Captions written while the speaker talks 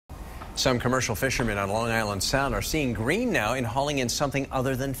Some commercial fishermen on Long Island Sound are seeing green now and hauling in something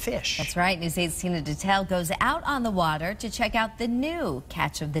other than fish. That's right. News 8's Tina Detel goes out on the water to check out the new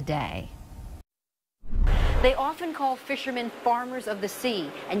catch of the day. They often call fishermen farmers of the sea,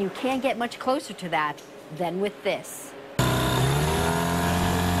 and you can't get much closer to that than with this.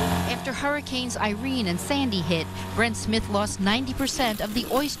 After Hurricanes Irene and Sandy hit, Bren Smith lost 90% of the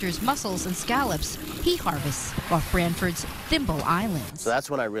oysters, mussels, and scallops he harvests off Branford's Thimble Island. So that's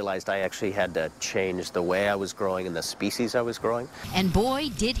when I realized I actually had to change the way I was growing and the species I was growing. And boy,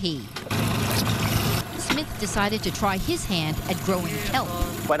 did he. Smith decided to try his hand at growing kelp.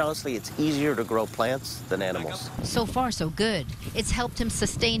 Quite honestly, it's easier to grow plants than animals. So far, so good. It's helped him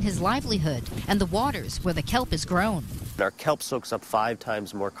sustain his livelihood and the waters where the kelp is grown. Our kelp soaks up 5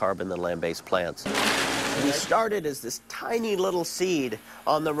 times more carbon than land-based plants. We started as this tiny little seed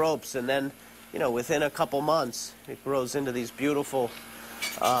on the ropes, and then, within a couple months, it grows into these beautiful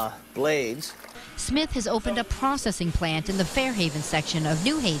blades. Smith has opened a processing plant in the Fairhaven section of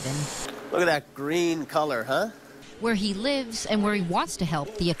New Haven. Look at that green color, huh? Where he lives and where he wants to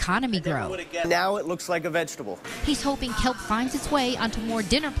help the economy grow. Now it looks like a vegetable. He's hoping kelp finds its way onto more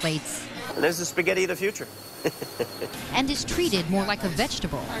dinner plates. And there's the spaghetti of the future. And is treated more like a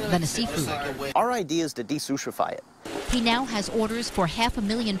vegetable than a seafood. Our idea is to desushify it. He now has orders for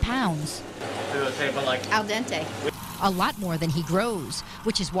 500,000 pounds. Al dente. A lot more than he grows,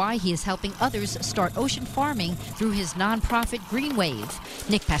 which is why he is helping others start ocean farming through his nonprofit Green Wave.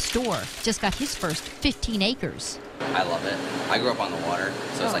 Nick Pastor just got his first 15 acres. I love it. I grew up on the water,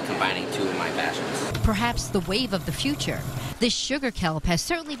 so it's like combining 2 of my passions. Perhaps the wave of the future. This sugar kelp has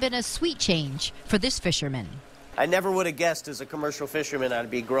certainly been a sweet change for this fisherman. I never would have guessed as a commercial fisherman I'd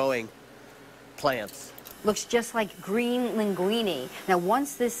be growing plants. Looks just like green linguine. Now,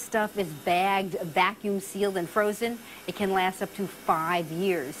 once this stuff is bagged, vacuum sealed, and frozen, it can last up to 5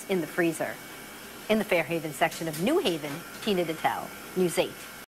 years in the freezer. In the Fairhaven section of New Haven, Tina Detel, News 8.